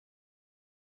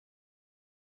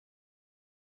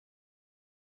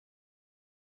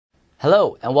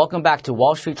Hello and welcome back to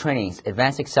Wall Street Training's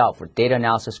Advanced Excel for Data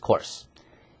Analysis course.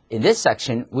 In this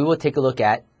section, we will take a look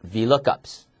at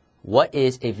VLOOKUPs. What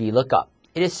is a VLOOKUP?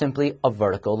 It is simply a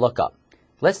vertical lookup.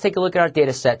 Let's take a look at our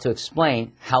data set to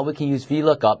explain how we can use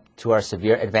VLOOKUP to our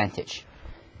severe advantage.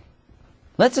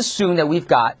 Let's assume that we've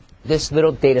got this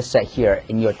little data set here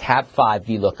in your tab 5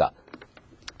 VLOOKUP.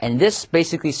 And this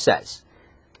basically says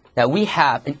that we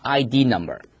have an ID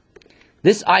number.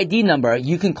 This ID number,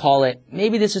 you can call it,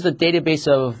 maybe this is a database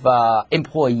of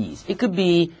employees. It could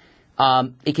be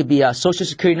social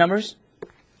security numbers.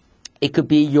 It could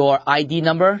be your ID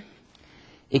number.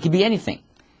 It could be anything.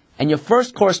 And your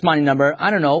first corresponding number, I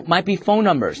don't know, might be phone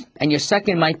numbers. And your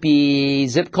second might be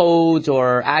zip codes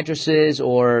or addresses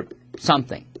or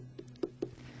something.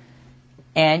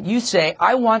 And you say,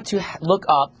 I want to look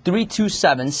up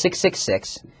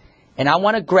 327666. And I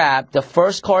want to grab the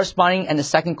first corresponding and the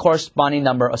second corresponding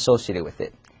number associated with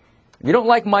it. If you don't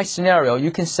like my scenario,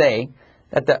 you can say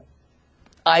that the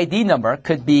ID number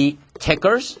could be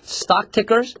tickers, stock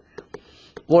tickers,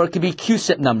 or it could be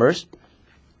QSIP numbers.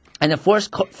 And the first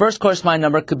corresponding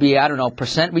number could be, I don't know,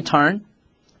 percent return,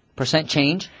 percent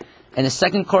change. And the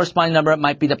second corresponding number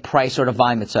might be the price or the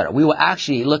volume, etc. We will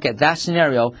actually look at that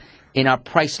scenario in our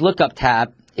price lookup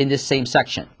tab in this same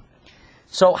section.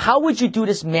 So how would you do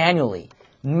this manually?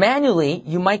 Manually,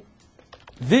 you might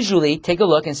visually take a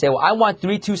look and say, well, I want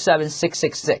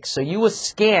 327666. So you will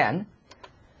scan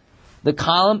the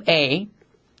column A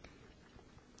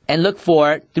and look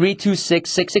for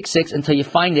 326666 until you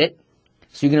find it.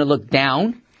 So you're going to look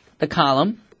down the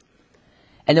column.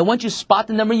 And then once you spot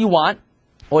the number you want,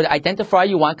 or the identifier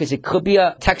you want, because it could be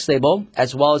a text label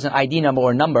as well as an ID number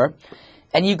or number,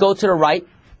 and you go to the right,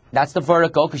 that's the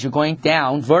vertical, because you're going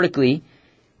down vertically,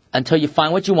 until you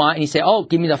find what you want, and you say, oh,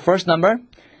 give me the first number,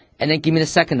 and then give me the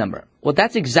second number. Well,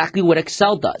 that's exactly what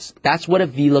Excel does. That's what a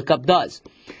VLOOKUP does.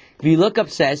 VLOOKUP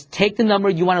says, take the number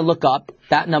you want to look up,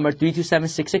 that number,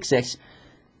 327666,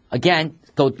 again,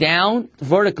 go down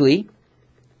vertically,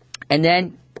 and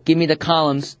then give me the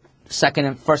columns, first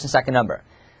and second number.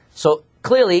 So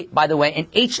clearly, by the way, an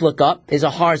HLOOKUP is a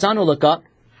horizontal lookup.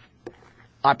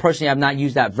 I personally have not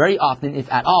used that very often, if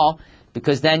at all,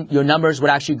 because then your numbers would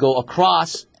actually go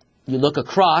across. You look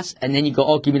across, and then you go,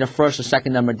 oh, give me the first or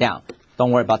second number down.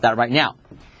 Don't worry about that right now.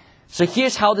 So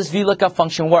here's how this VLOOKUP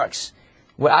function works.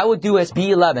 What I would do is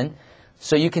B11,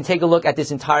 so you can take a look at this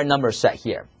entire number set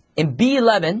here. In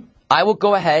B11, I will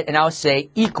go ahead and I will say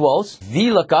equals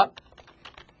VLOOKUP,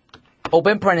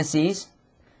 open parentheses.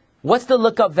 What's the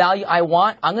lookup value I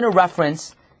want? I'm going to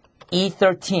reference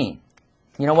E13.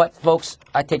 You know what, folks?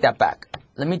 I take that back.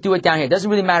 Let me do it down here. It doesn't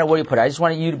really matter where you put it. I just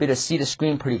wanted you to be able to see the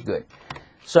screen pretty good.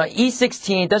 So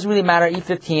E16, it doesn't really matter,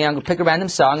 E15, I'm going to pick a random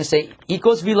cell. I'm going to say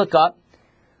equals VLOOKUP.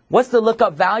 What's the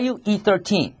lookup value?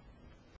 E13.